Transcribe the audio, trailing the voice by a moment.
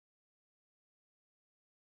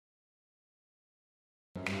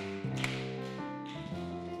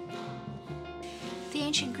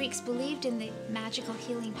ancient Greeks believed in the magical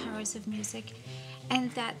healing powers of music,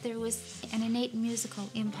 and that there was an innate musical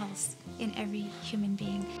impulse in every human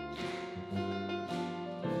being.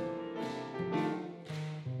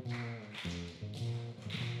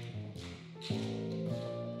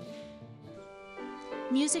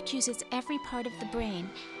 Music uses every part of the brain,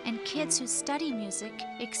 and kids who study music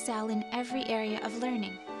excel in every area of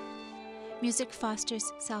learning. Music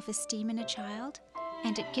fosters self-esteem in a child,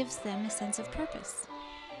 and it gives them a sense of purpose.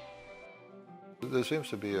 There seems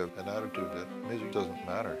to be an attitude that music doesn't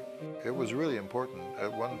matter. It was really important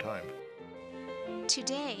at one time.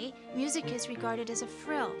 Today, music is regarded as a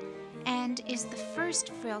frill, and is the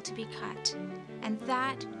first frill to be cut, and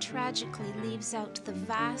that tragically leaves out the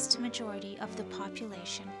vast majority of the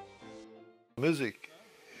population. Music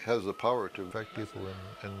has the power to affect people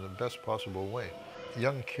in the best possible way.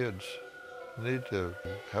 Young kids need to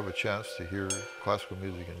have a chance to hear classical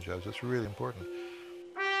music and jazz. It's really important.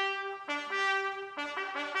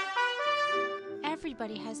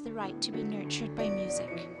 Everybody has the right to be nurtured by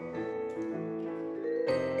music.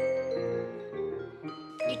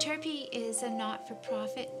 Euterpe is a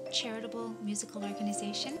not-for-profit charitable musical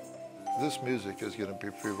organization. This music is going to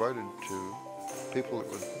be provided to people that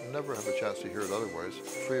would never have a chance to hear it otherwise,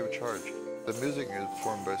 free of charge. The music is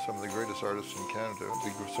performed by some of the greatest artists in Canada,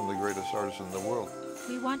 some of the greatest artists in the world.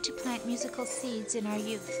 We want to plant musical seeds in our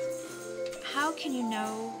youth. How can you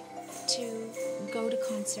know to go to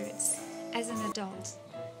concerts as an adult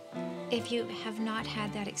if you have not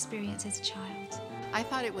had that experience as a child? I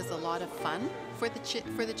thought it was a lot of fun for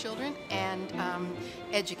the children and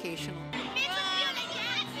educational.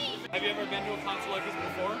 Have you ever been to a concert like this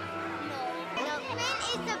before? No. Trumpet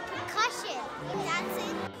is the percussion.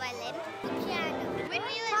 Dancing, violin, the piano. When we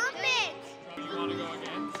were trumpet. Do you want to go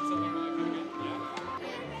again? See something really cool again?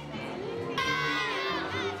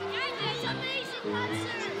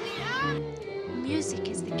 Yeah? Music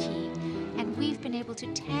is the key, and we've been able to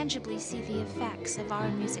tangibly see the effects of our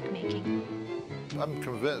music making. I'm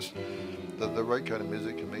convinced that the right kind of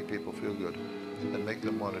music can make people feel good and make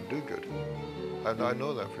them want to do good. I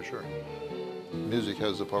know that for sure. Music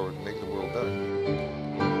has the power to make the world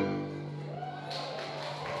better.